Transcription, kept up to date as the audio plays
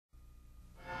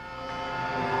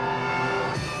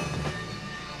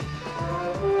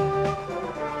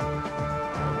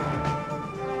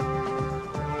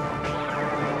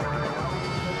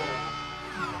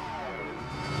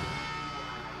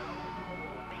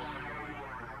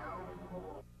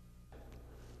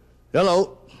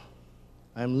Hello,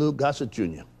 I'm Lou Gossett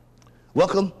Jr.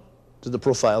 Welcome to the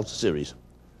Profiles series.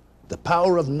 The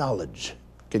power of knowledge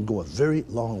can go a very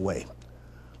long way.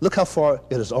 Look how far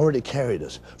it has already carried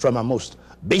us, from our most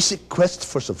basic quest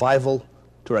for survival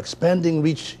to our expanding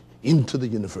reach into the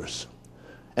universe.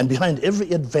 And behind every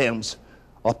advance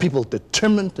are people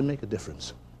determined to make a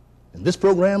difference. In this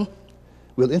program,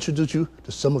 we'll introduce you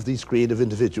to some of these creative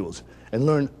individuals and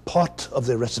learn part of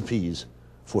their recipes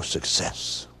for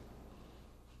success.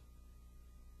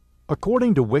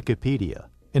 According to Wikipedia,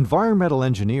 environmental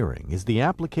engineering is the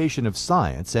application of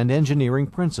science and engineering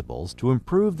principles to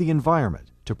improve the environment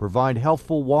to provide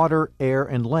healthful water, air,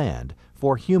 and land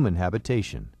for human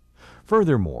habitation.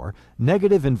 Furthermore,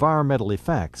 negative environmental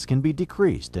effects can be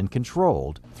decreased and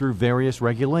controlled through various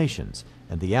regulations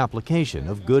and the application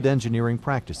of good engineering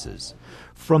practices.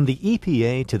 From the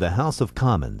EPA to the House of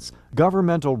Commons,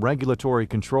 governmental regulatory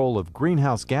control of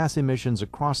greenhouse gas emissions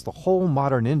across the whole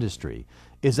modern industry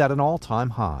is at an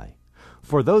all-time high.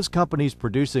 For those companies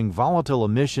producing volatile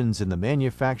emissions in the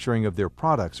manufacturing of their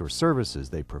products or services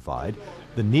they provide,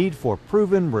 the need for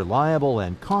proven, reliable,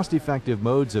 and cost-effective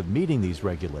modes of meeting these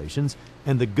regulations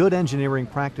and the good engineering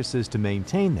practices to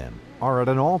maintain them are at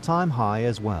an all-time high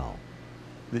as well.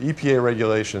 The EPA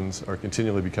regulations are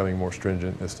continually becoming more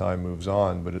stringent as time moves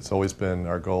on, but it's always been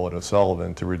our goal at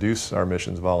O'Sullivan to reduce our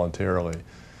emissions voluntarily.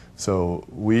 So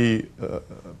we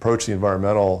approach the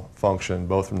environmental function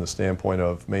both from the standpoint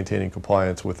of maintaining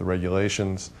compliance with the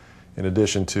regulations in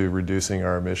addition to reducing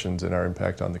our emissions and our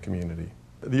impact on the community.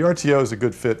 The RTO is a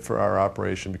good fit for our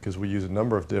operation because we use a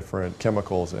number of different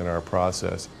chemicals in our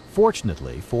process.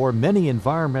 Fortunately, for many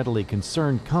environmentally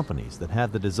concerned companies that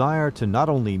have the desire to not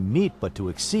only meet but to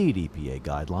exceed EPA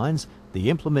guidelines,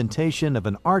 the implementation of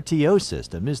an RTO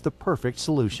system is the perfect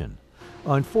solution.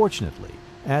 Unfortunately,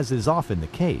 as is often the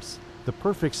case, the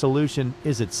perfect solution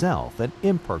is itself an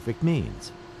imperfect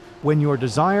means. When your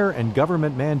desire and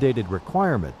government-mandated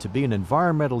requirement to be an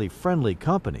environmentally friendly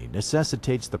company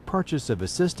necessitates the purchase of a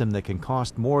system that can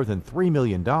cost more than $3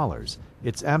 million,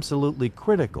 it's absolutely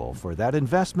critical for that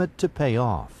investment to pay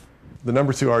off. The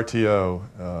number 2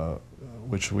 RTO,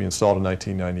 which we installed in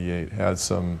 1998, had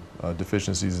some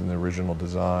deficiencies in the original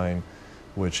design,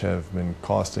 which have been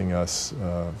costing us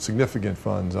significant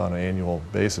funds on an annual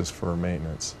basis for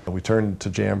maintenance. We turned to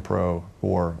Jampro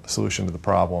for a solution to the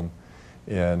problem,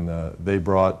 and they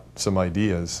brought some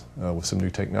ideas with some new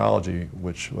technology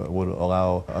which would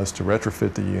allow us to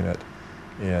retrofit the unit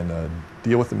and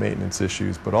deal with the maintenance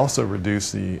issues, but also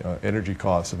reduce the energy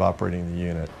costs of operating the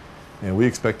unit. And we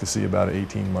expect to see about an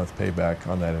 18-month payback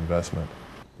on that investment.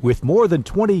 With more than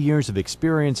 20 years of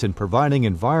experience in providing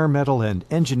environmental and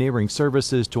engineering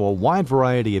services to a wide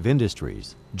variety of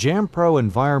industries, Jampro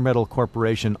Environmental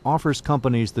Corporation offers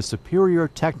companies the superior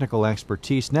technical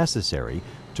expertise necessary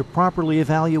to properly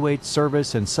evaluate,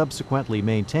 service, and subsequently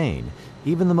maintain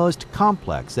even the most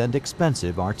complex and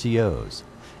expensive RTOs.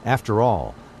 After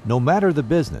all, no matter the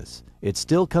business, it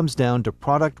still comes down to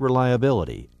product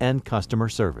reliability and customer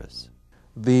service.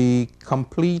 The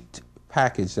complete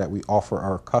package that we offer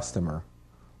our customer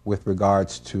with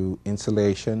regards to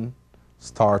installation,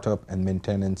 startup, and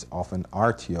maintenance of an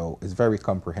RTO is very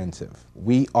comprehensive.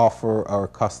 We offer our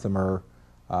customer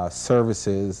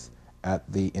services at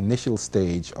the initial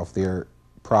stage of their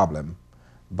problem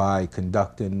by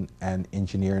conducting an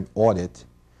engineering audit.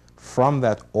 From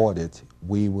that audit,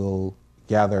 we will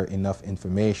gather enough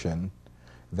information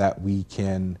that we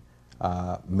can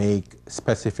make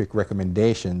specific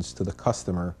recommendations to the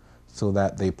customer so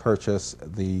that they purchase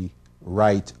the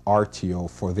right RTO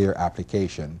for their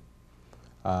application.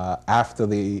 After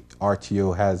the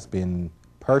RTO has been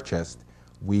purchased,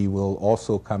 we will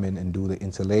also come in and do the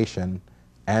installation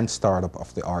and startup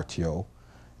of the RTO.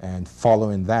 And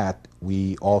following that,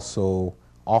 we also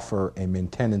offer a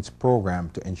maintenance program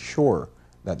to ensure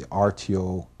that the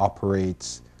RTO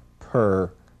operates per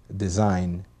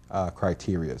design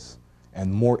criteria.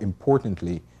 And more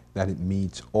importantly, that it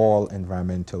meets all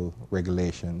environmental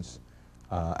regulations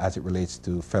as it relates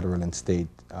to federal and state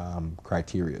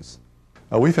criteria.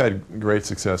 We've had great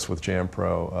success with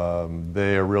Jampro.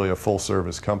 They are really a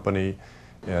full-service company,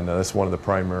 and that's one of the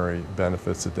primary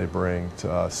benefits that they bring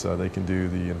to us. They can do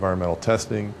the environmental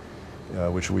testing,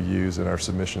 which we use in our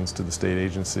submissions to the state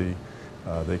agency.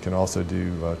 They can also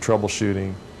do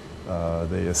troubleshooting.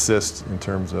 They assist in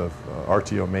terms of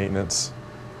RTO maintenance.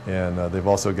 And they've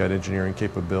also got engineering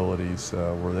capabilities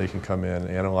where they can come in,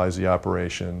 analyze the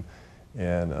operation,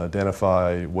 and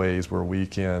identify ways where we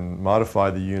can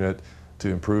modify the unit to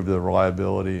improve the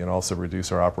reliability and also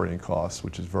reduce our operating costs,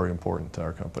 which is very important to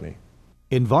our company.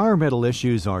 Environmental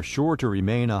issues are sure to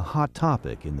remain a hot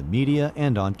topic in the media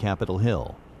and on Capitol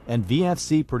Hill, and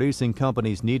VFC producing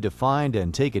companies need to find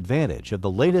and take advantage of the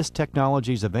latest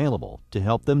technologies available to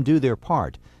help them do their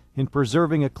part in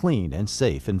preserving a clean and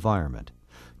safe environment.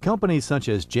 Companies such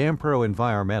as Jampro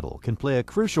Environmental can play a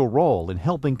crucial role in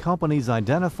helping companies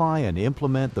identify and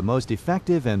implement the most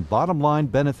effective and bottom-line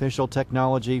beneficial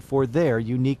technology for their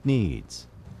unique needs.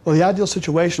 Well, the ideal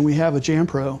situation we have with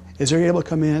Jampro is they're able to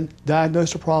come in,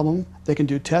 diagnose the problem, they can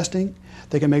do testing,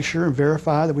 they can make sure and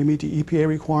verify that we meet the EPA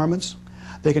requirements,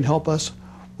 they can help us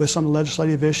with some of the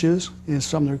legislative issues and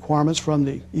some of the requirements from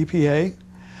the EPA.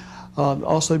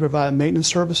 Also, they provide maintenance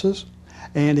services,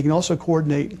 and they can also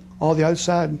coordinate all the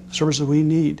outside services we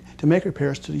need to make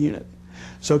repairs to the unit.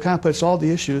 So it kind of puts all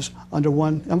the issues under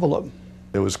one envelope.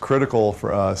 It was critical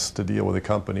for us to deal with a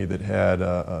company that had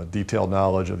a detailed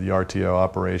knowledge of the RTO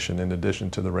operation in addition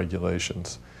to the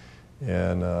regulations.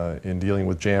 And in dealing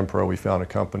with Jampro, we found a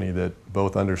company that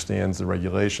both understands the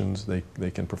regulations,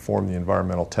 they can perform the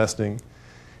environmental testing,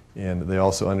 and they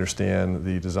also understand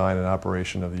the design and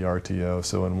operation of the RTO.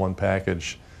 So in one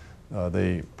package,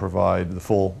 they provide the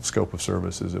full scope of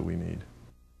services that we need.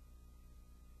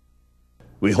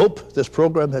 We hope this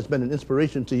program has been an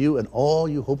inspiration to you and all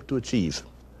you hope to achieve.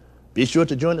 Be sure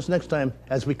to join us next time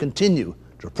as we continue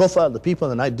to profile the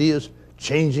people and ideas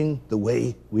changing the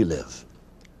way we live.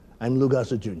 I'm Lou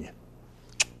Gossett Jr.